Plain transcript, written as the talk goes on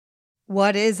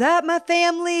What is up, my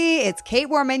family? It's Kate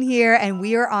Warman here, and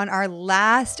we are on our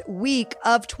last week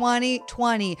of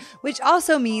 2020, which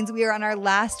also means we are on our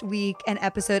last week and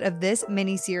episode of this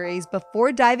mini-series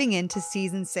before diving into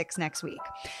season 6 next week.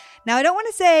 Now, I don't want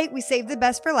to say we saved the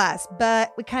best for last,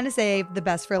 but we kind of saved the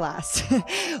best for last.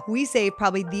 We saved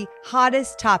probably the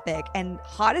hottest topic and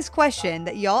hottest question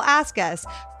that y'all ask us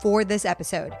for this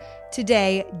episode.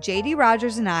 Today, JD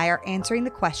Rodgers and I are answering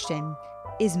the question,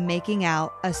 is making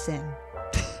out a sin?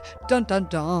 Dun, dun,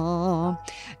 dun.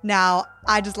 Now,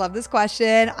 I just love this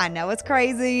question. I know it's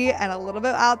crazy and a little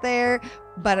bit out there,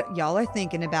 but y'all are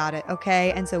thinking about it,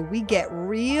 okay? And so we get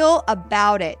real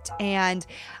about it. And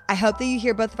I hope that you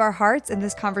hear both of our hearts in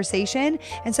this conversation.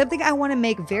 And something I want to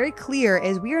make very clear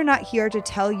is we are not here to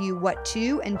tell you what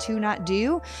to and to not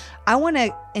do. I want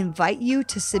to invite you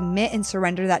to submit and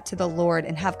surrender that to the Lord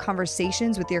and have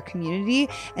conversations with your community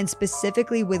and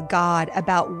specifically with God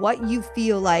about what you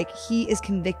feel like He is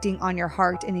convicting on your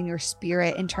heart and in your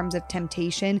spirit in terms of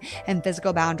temptation and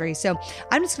physical boundaries. So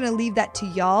I'm just going to leave that to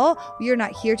y'all. We are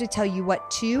not here to tell you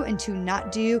what to and to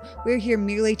not do. We're here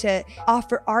merely to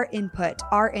offer our input,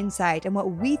 our insight, and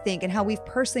what we think and how we've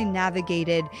personally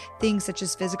navigated things such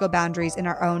as physical boundaries in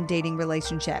our own dating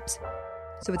relationships.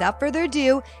 So without further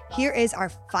ado, here is our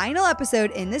final episode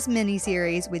in this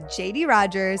mini-series with JD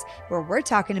Rodgers, where we're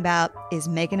talking about, is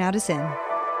making out a sin?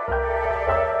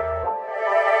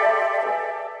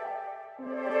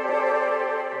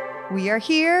 We are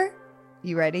here.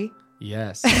 You ready?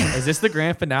 Yes. Is this the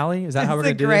grand finale? Is that how we're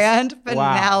going to do this? Grand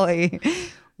finale. Wow.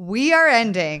 We are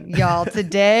ending, y'all.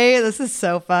 Today, this is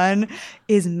so fun,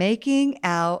 is making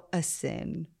out a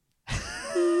sin.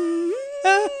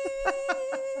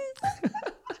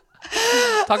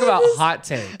 Talk about hot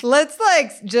take. Let's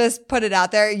just put it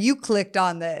out there. You clicked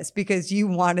on this because you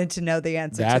wanted to know the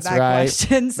answer to that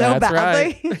question so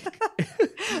badly.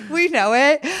 Right. We know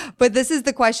it. But this is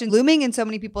the question looming in so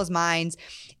many people's minds.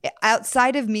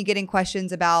 Outside of me getting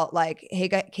questions about hey,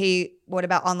 Kate, what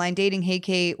about online dating? Hey,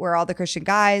 Kate, where are all the Christian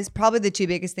guys? Probably the two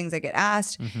biggest things I get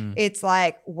asked. Mm-hmm. It's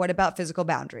what about physical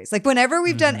boundaries? Whenever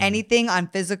we've done anything on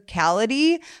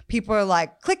physicality, people are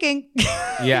clicking.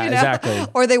 Yeah, exactly.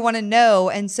 Or they want to know.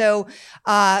 And so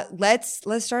let's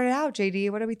start it out, JD.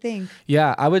 What do we think?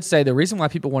 Yeah, I would say the reason why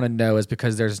people want to know is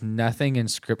because there's nothing in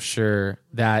scripture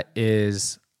that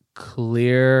is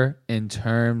clear in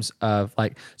terms of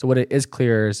so what it is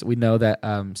clear is we know that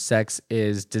sex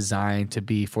is designed to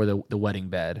be for the wedding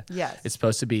bed. Yes. It's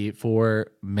supposed to be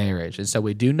for marriage. And so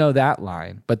we do know that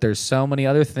line, but there's so many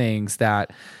other things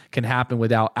that can happen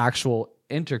without actual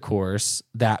intercourse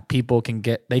that people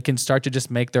they can start to just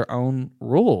make their own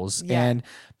rules. Yeah. And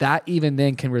that even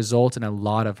then can result in a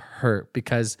lot of hurt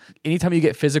because anytime you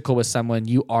get physical with someone,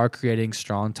 you are creating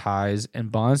strong ties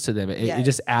and bonds to them. It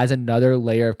just adds another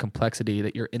layer of complexity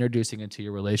that you're introducing into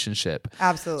your relationship.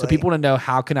 Absolutely. So people want to know,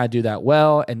 how can I do that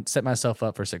well and set myself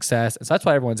up for success? And so that's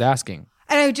why everyone's asking.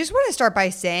 And I just want to start by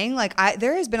saying,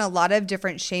 there has been a lot of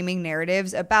different shaming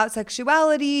narratives about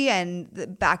sexuality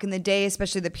and back in the day,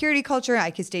 especially the purity culture,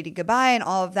 I Kissed Dating Goodbye and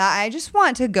all of that. I just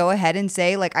want to go ahead and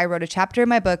say, I wrote a chapter in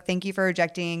my book, thank you for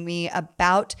rejecting me,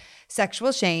 about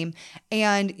sexual shame.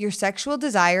 And your sexual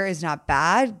desire is not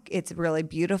bad. It's really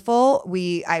beautiful.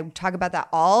 I talk about that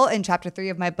all in chapter 3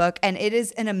 of my book. And it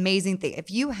is an amazing thing.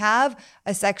 If you have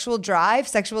a sexual drive,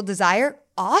 sexual desire,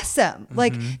 awesome.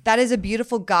 That is a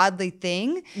beautiful, godly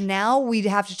thing. Now we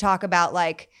have to talk about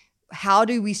how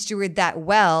do we steward that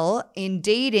well in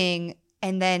dating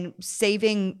and then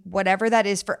saving whatever that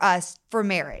is for us for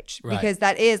marriage, right? Because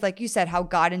that is, like you said, how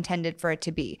God intended for it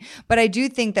to be. But I do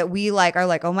think that we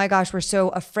are oh my gosh, we're so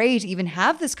afraid to even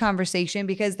have this conversation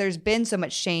because there's been so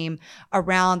much shame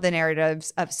around the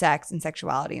narratives of sex and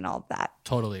sexuality and all of that.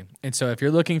 Totally. And so if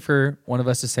you're looking for one of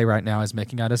us to say right now is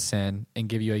making out a sin and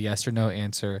give you a yes or no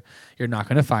answer, you're not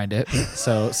going to find it.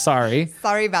 So sorry.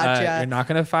 Sorry about you. You're not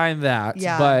going to find that.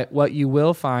 Yeah. But what you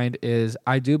will find is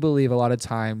I do believe a lot of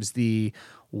times the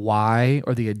why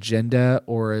or the agenda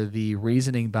or the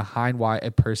reasoning behind why a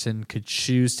person could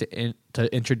choose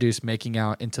to introduce making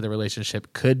out into the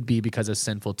relationship could be because of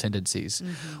sinful tendencies,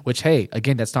 which, hey,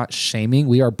 again, that's not shaming.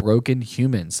 We are broken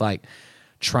humans,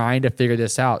 trying to figure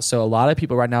this out. So a lot of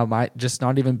people right now might just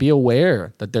not even be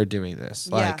aware that they're doing this.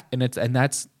 And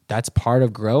that's part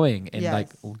of growing and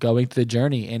going through the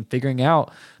journey and figuring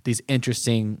out these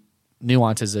interesting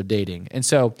nuances of dating. And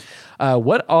so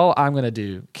what all I'm going to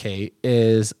do, Kate,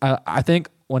 is I think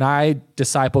when I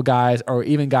disciple guys or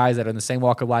even guys that are in the same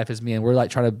walk of life as me, and we're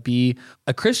trying to be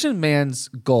a Christian man's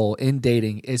goal in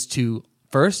dating is to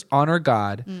first honor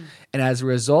God. And as a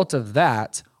result of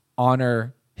that,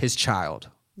 honor his child.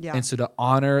 Yeah. And so to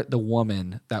honor the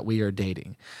woman that we are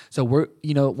dating. So we're,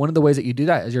 one of the ways that you do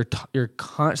that is you're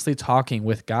constantly talking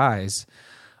with guys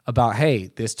about,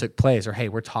 hey, this took place, or hey,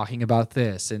 we're talking about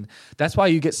this. And that's why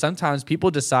you get sometimes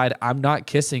people decide I'm not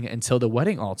kissing until the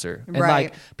wedding altar. And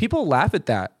like people laugh at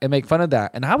that and make fun of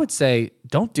that. And I would say,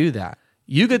 don't do that.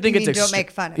 You could think don't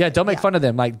make fun of it. Yeah, it. don't make fun of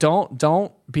them. Like don't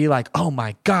be like, oh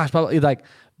my gosh, probably like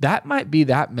that might be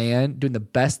that man doing the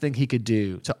best thing he could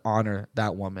do to honor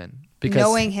that woman. Because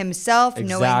knowing himself,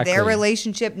 knowing their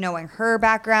relationship, knowing her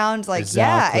background. Like,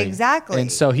 yeah, exactly.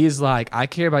 And so he's like, I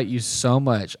care about you so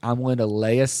much. I'm willing to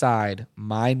lay aside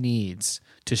my needs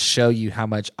to show you how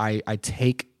much I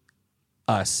take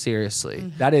us seriously.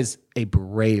 Mm-hmm. That is a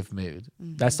brave move.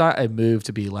 Mm-hmm. That's not a move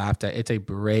to be laughed at. It's a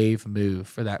brave move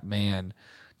for that man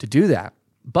to do that.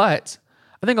 But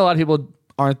I think a lot of people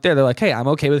aren't there. They're like, hey, I'm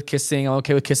okay with kissing. I'm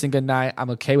okay with kissing goodnight.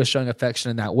 I'm okay with showing affection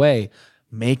in that way.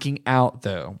 Making out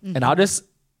though. Mm-hmm. And I just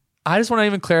want to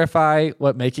even clarify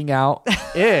what making out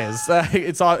is.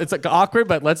 It's like awkward,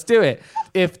 but let's do it.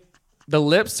 If the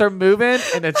lips are moving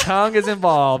and the tongue is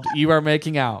involved, you are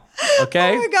making out.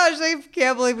 Okay? Oh my gosh, I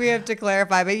can't believe we have to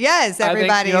clarify. But yes,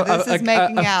 everybody, this is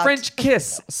making out. A French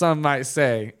kiss, some might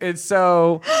say. And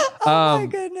so, oh my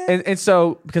goodness. And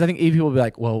so, because I think people will be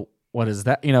like, well, what is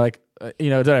that?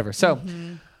 Whatever. So,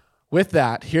 with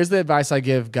that, here's the advice I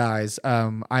give guys.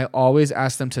 I always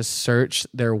ask them to search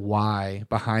their why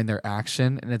behind their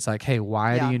action. And it's like, hey,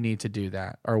 why do you need to do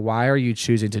that? Or why are you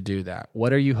choosing to do that?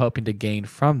 What are you hoping to gain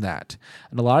from that?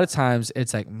 And a lot of times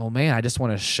it's like, well, man, I just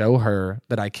want to show her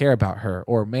that I care about her.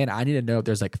 Or man, I need to know if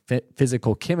there's like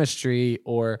physical chemistry,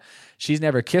 or she's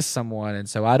never kissed someone. And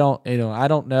so I don't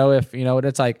know if,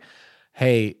 it's like,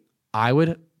 hey, I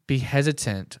would be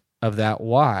hesitant of that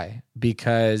why,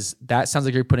 because that sounds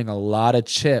like you're putting a lot of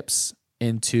chips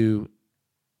into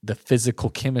the physical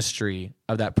chemistry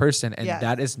of that person, and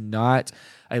that is not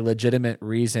a legitimate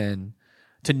reason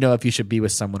to know if you should be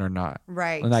with someone or not.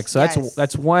 Right. And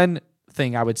that's one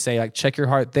thing I would say, like, check your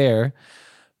heart there,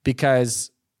 because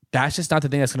that's just not the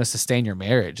thing that's going to sustain your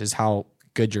marriage, is how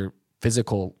good your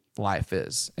physical life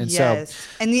is. And so,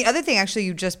 and the other thing actually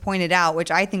you just pointed out, which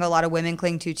I think a lot of women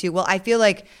cling to too. Well, I feel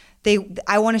like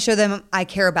I want to show them I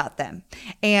care about them.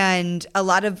 And a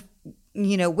lot of,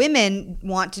 women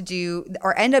want to do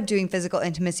or end up doing physical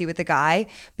intimacy with a guy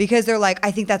because they're like,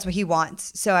 I think that's what he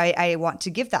wants. So I want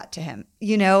to give that to him,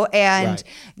 and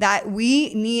that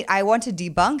I want to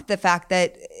debunk the fact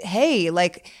that, hey,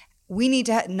 like, we need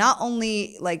to not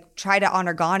only like try to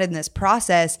honor God in this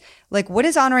process, like what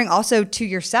is honoring also to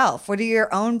yourself? What are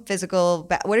your own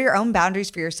what are your own boundaries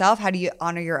for yourself? How do you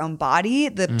honor your own body,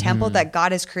 the temple that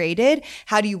God has created?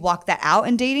 How do you walk that out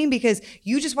in dating? Because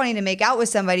you just wanting to make out with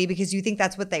somebody because you think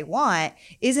that's what they want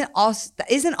isn't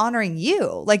honoring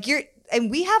you. Like and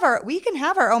we can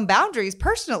have our own boundaries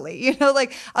personally,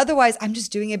 like otherwise I'm just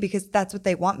doing it because that's what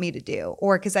they want me to do,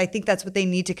 or because I think that's what they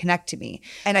need to connect to me.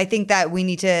 And I think that we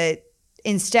need to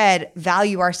instead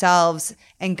value ourselves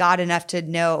and God enough to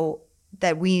know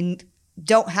that we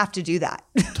don't have to do that.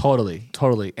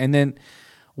 Totally. And then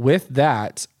with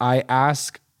that, I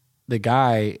ask the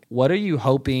guy, what are you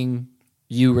hoping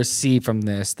you receive from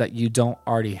this that you don't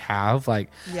already have?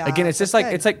 Like, again, it's just like,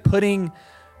 it's like putting,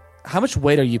 how much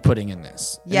weight are you putting in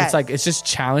this? And it's like, it's just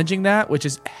challenging that, which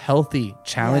is healthy.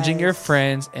 Challenging your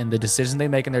friends and the decisions they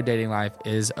make in their dating life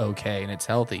is okay, and it's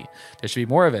healthy. There should be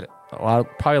more of it.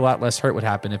 Probably a lot less hurt would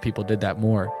happen if people did that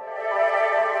more.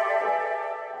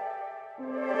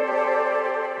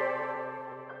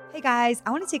 Hey guys, I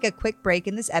want to take a quick break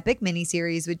in this epic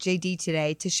mini-series with JD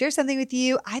today to share something with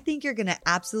you I think you're going to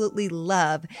absolutely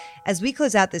love as we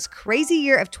close out this crazy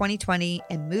year of 2020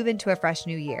 and move into a fresh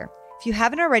new year. If you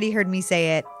haven't already heard me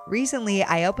say it, recently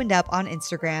I opened up on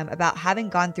Instagram about having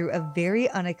gone through a very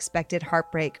unexpected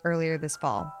heartbreak earlier this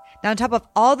fall. Now, on top of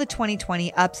all the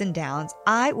 2020 ups and downs,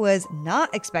 I was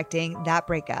not expecting that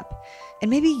breakup. And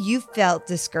maybe you felt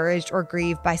discouraged or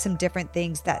grieved by some different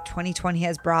things that 2020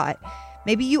 has brought.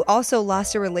 Maybe you also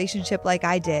lost a relationship like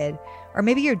I did, or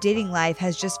maybe your dating life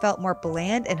has just felt more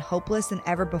bland and hopeless than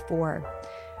ever before.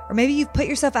 Or maybe you've put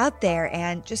yourself out there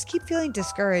and just keep feeling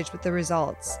discouraged with the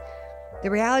results. The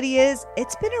reality is,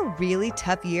 it's been a really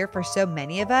tough year for so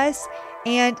many of us.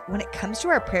 And when it comes to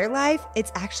our prayer life,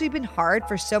 it's actually been hard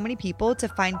for so many people to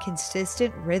find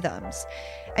consistent rhythms.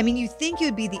 I mean, you think it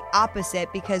would be the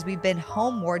opposite because we've been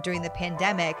home more during the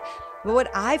pandemic. But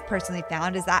what I've personally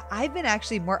found is that I've been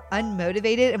actually more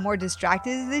unmotivated and more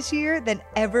distracted this year than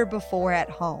ever before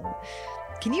at home.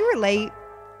 Can you relate?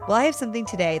 Well, I have something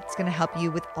today that's going to help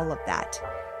you with all of that.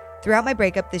 Throughout my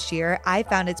breakup this year, I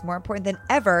found it's more important than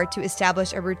ever to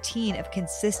establish a routine of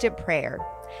consistent prayer.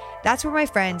 That's where my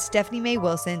friend Stephanie Mae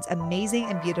Wilson's amazing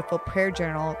and beautiful prayer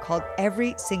journal called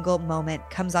Every Single Moment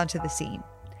comes onto the scene.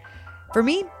 For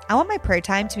me, I want my prayer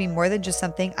time to be more than just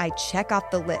something I check off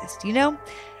the list, you know?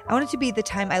 I want it to be the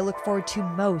time I look forward to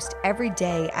most every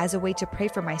day as a way to pray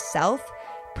for myself,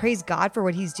 praise God for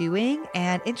what He's doing,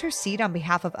 and intercede on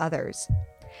behalf of others.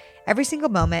 Every single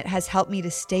moment has helped me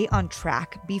to stay on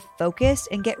track, be focused,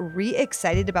 and get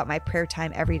re-excited about my prayer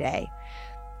time every day.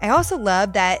 I also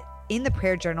love that in the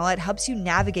prayer journal, it helps you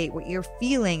navigate what you're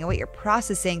feeling and what you're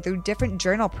processing through different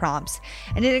journal prompts.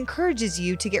 And it encourages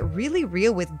you to get really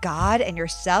real with God and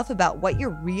yourself about what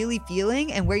you're really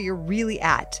feeling and where you're really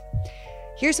at.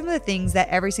 Here's some of the things that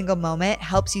every single moment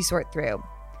helps you sort through.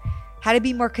 How to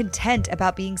be more content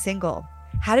about being single.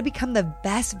 How to become the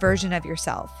best version of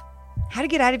yourself. How to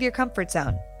get out of your comfort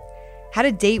zone. How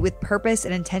to date with purpose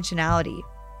and intentionality.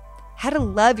 How to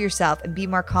love yourself and be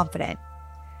more confident.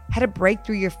 How to break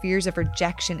through your fears of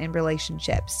rejection in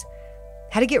relationships.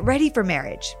 How to get ready for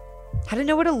marriage. How to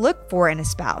know what to look for in a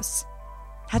spouse.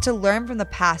 How to learn from the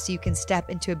past so you can step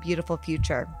into a beautiful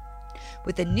future.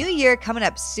 With the new year coming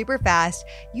up super fast,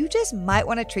 you just might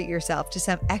want to treat yourself to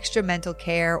some extra mental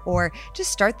care or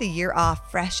just start the year off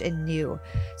fresh and new.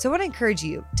 So I want to encourage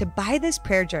you to buy this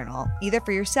prayer journal, either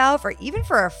for yourself or even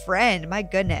for a friend, my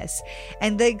goodness.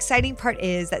 And the exciting part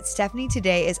is that Stephanie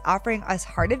today is offering us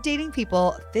Heart of Dating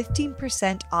people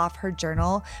 15% off her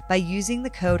journal by using the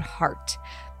code HEART.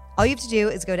 All you have to do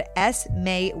is go to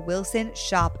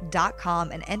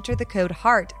smaywilsonshop.com and enter the code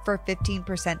HEART for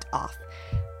 15% off.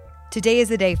 Today is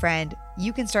the day, friend.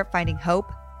 You can start finding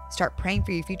hope, start praying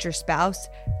for your future spouse,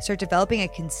 start developing a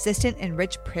consistent and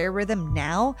rich prayer rhythm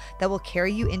now that will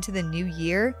carry you into the new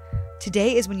year.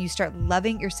 Today is when you start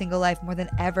loving your single life more than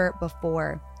ever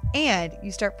before, and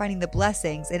you start finding the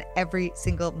blessings in every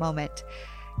single moment.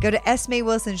 Go to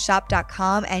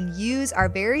smaywilsonshop.com and use our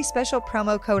very special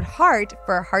promo code HEART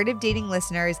for Heart of Dating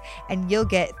listeners, and you'll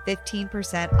get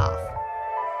 15% off.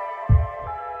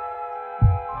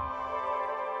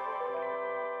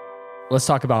 Let's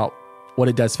talk about what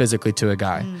it does physically to a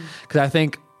guy. Because I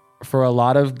think for a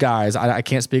lot of guys, I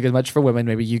can't speak as much for women,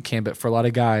 maybe you can, but for a lot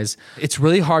of guys, it's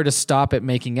really hard to stop at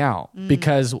making out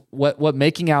because what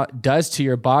making out does to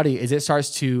your body is it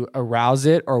starts to arouse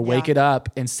it or wake it up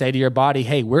and say to your body,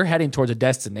 hey, we're heading towards a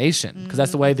destination, because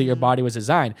that's the way that your body was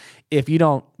designed. If you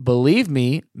don't believe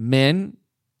me, men,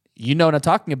 you know what I'm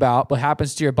talking about. What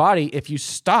happens to your body if you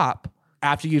stop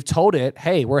after you've told it,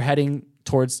 hey, we're heading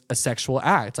towards a sexual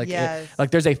act. Like, like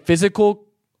there's a physical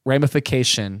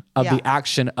ramification of the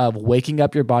action of waking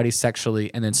up your body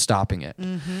sexually and then stopping it.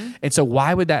 And so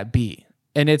why would that be?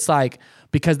 And it's like,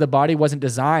 because the body wasn't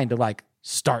designed to like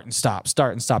start and stop.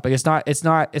 Like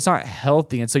it's not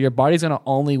healthy. And so your body's going to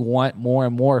only want more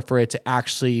and more for it to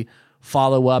actually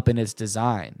follow up in its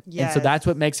design. And so that's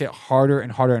what makes it harder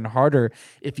and harder and harder.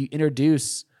 If you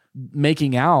introduce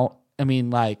making out, I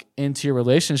mean, like into your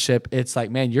relationship, it's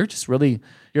like, man, you're just really,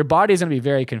 your body is going to be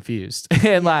very confused.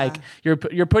 And like you're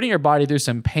putting your body through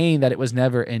some pain that it was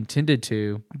never intended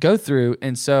to go through.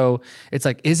 And so it's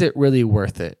like, is it really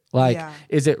worth it? Like,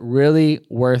 is it really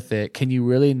worth it? Can you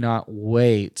really not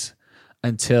wait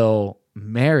until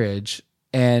marriage?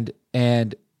 And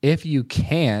if you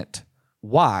can't,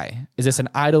 why? Is this an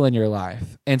idol in your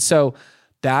life? And so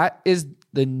that is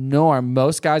the norm.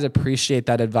 Most guys appreciate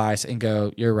that advice and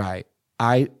go, you're right.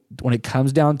 When it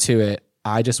comes down to it,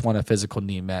 I just want a physical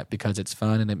need met because it's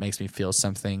fun and it makes me feel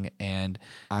something, and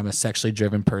I'm a sexually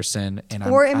driven person, and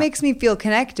it makes me feel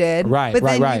connected. Right. But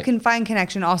then you can find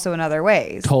connection also in other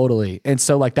ways. Totally. And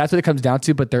so like that's what it comes down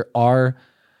to. But there's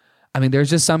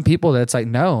just some people that's like,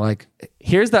 no, like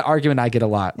here's the argument I get a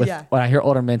lot with when I hear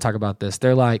older men talk about this.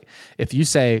 They're like, if you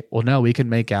say, well, no, we can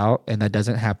make out and that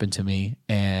doesn't happen to me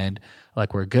and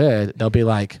like we're good, they'll be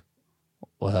like,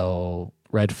 well,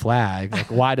 red flag. Like,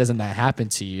 why doesn't that happen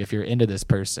to you if you're into this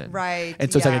person? Right.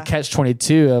 And so it's like a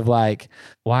catch-22 of like,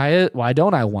 why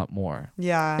don't I want more?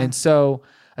 Yeah. And so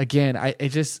again,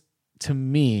 to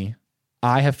me,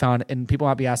 I have found, and people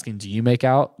might be asking, do you make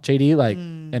out, JD? Like,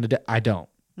 and I don't.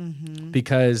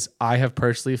 Because I have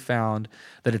personally found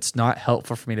that it's not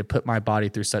helpful for me to put my body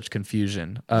through such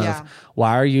confusion of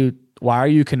why are you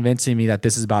convincing me that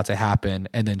this is about to happen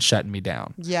and then shutting me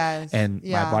down? Yes. And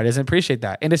my body doesn't appreciate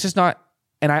that. And it's just not,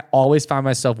 and I always find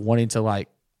myself wanting to like,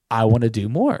 I want to do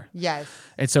more. Yes.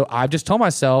 And so I've just told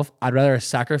myself, I'd rather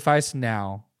sacrifice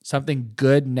now, something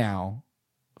good now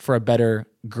for a better,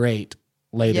 great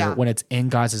later when it's in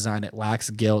God's design. It lacks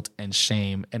guilt and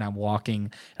shame, and I'm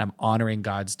walking and I'm honoring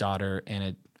God's daughter,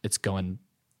 and it's going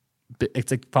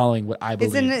it's like following what I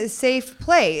believe. It's in a safe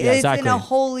place. Yeah, it's in a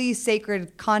holy,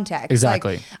 sacred context.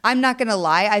 Exactly. Like, I'm not going to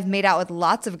lie. I've made out with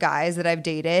lots of guys that I've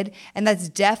dated. And that's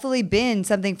definitely been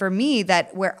something for me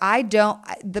that where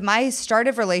my start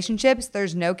of relationships,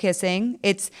 there's no kissing.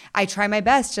 I try my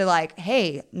best to like,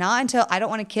 hey, not until I don't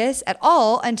want to kiss at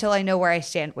all until I know where I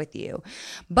stand with you.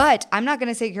 But I'm not going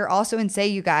to sit here also and say,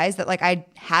 you guys, that like I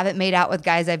haven't made out with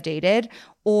guys I've dated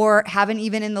or haven't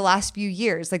even in the last few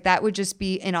years. Like that would just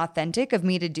be inauthentic of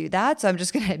me to do that. So I'm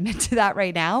just going to admit to that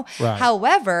right now. Right.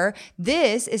 However,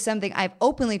 this is something I've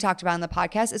openly talked about on the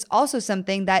podcast. It's also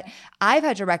something that I've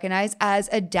had to recognize as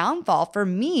a downfall for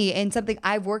me and something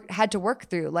I've had to work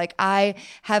through. Like I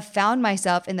have found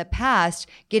myself in the past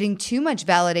getting too much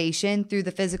validation through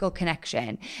the physical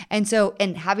connection.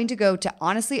 And having to go to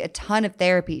honestly a ton of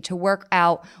therapy to work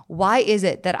out why is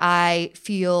it that I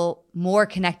feel more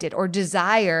connected or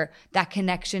desire that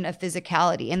connection of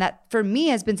physicality. And that for me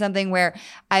has been something where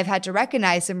I've had to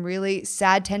recognize some really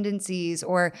sad tendencies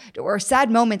or sad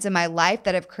moments in my life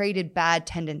that have created bad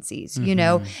tendencies, you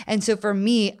know? And so for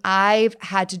me, I've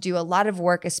had to do a lot of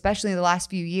work, especially in the last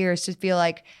few years, to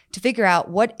figure out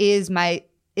what my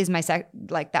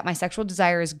sexual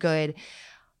desire is good.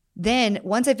 Then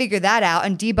once I figure that out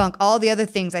and debunk all the other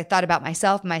things I thought about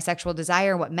myself, my sexual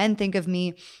desire, what men think of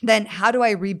me, then how do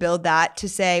I rebuild that to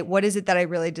say, what is it that I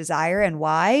really desire and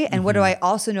why? And what do I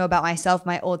also know about myself,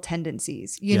 my old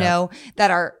tendencies, you know,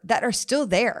 that are still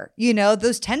there, you know,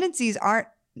 those tendencies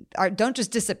don't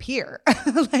just disappear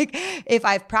like if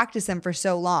I've practiced them for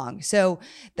so long. So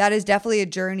that is definitely a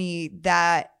journey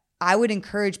that I would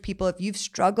encourage people, if you've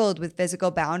struggled with physical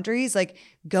boundaries, like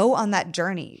go on that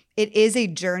journey. It is a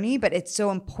journey, but it's so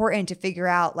important to figure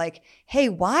out like, hey,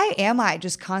 why am I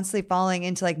just constantly falling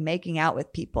into like making out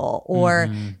with people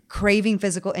or craving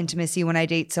physical intimacy when I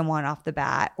date someone off the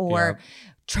bat or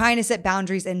trying to set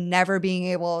boundaries and never being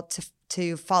able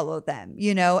to follow them,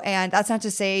 you know? And that's not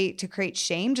to say to create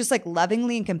shame, just like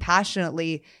lovingly and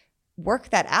compassionately work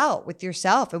that out with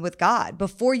yourself and with God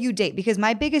before you date. Because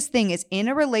my biggest thing is in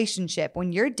a relationship,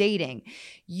 when you're dating,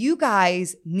 you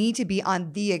guys need to be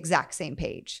on the exact same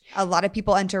page. A lot of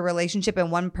people enter a relationship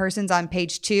and one person's on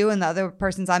page 2 and the other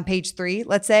person's on page 3,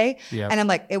 let's say. Yep. And I'm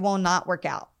like, it will not work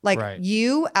out. Like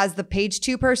you as the page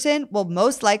 2 person will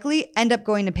most likely end up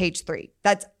going to page 3.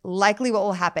 That's likely what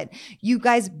will happen. You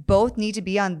guys both need to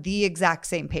be on the exact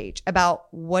same page about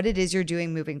what it is you're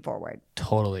doing moving forward.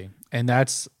 Totally. And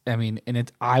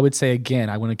I would say again,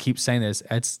 I want to keep saying this,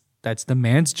 that's the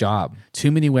man's job.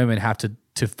 Too many women have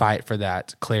to fight for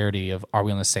that clarity of, are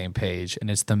we on the same page? And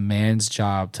it's the man's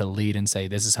job to lead and say,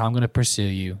 this is how I'm going to pursue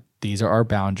you. These are our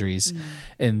boundaries.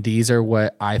 And these are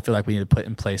what I feel like we need to put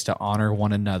in place to honor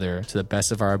one another to the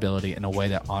best of our ability in a way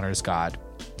that honors God.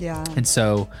 Yeah. And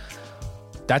so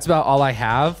that's about all I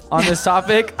have on this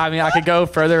topic. I mean, I could go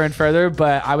further and further,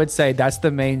 but I would say that's the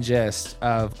main gist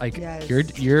of like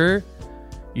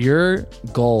your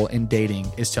goal in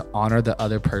dating is to honor the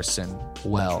other person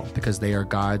well, because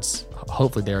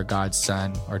hopefully they are God's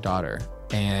son or daughter.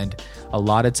 And a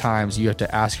lot of times you have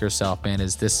to ask yourself, man,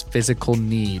 is this physical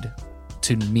need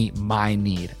to meet my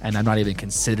need? And I'm not even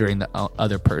considering the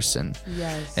other person.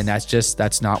 Yes. And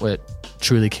that's not what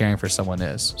truly caring for someone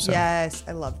is. So. Yes,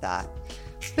 I love that.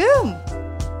 Boom.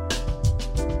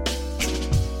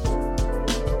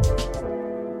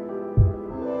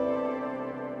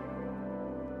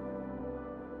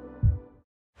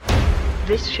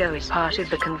 This show is part of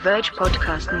the Converge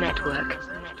Podcast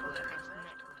Network.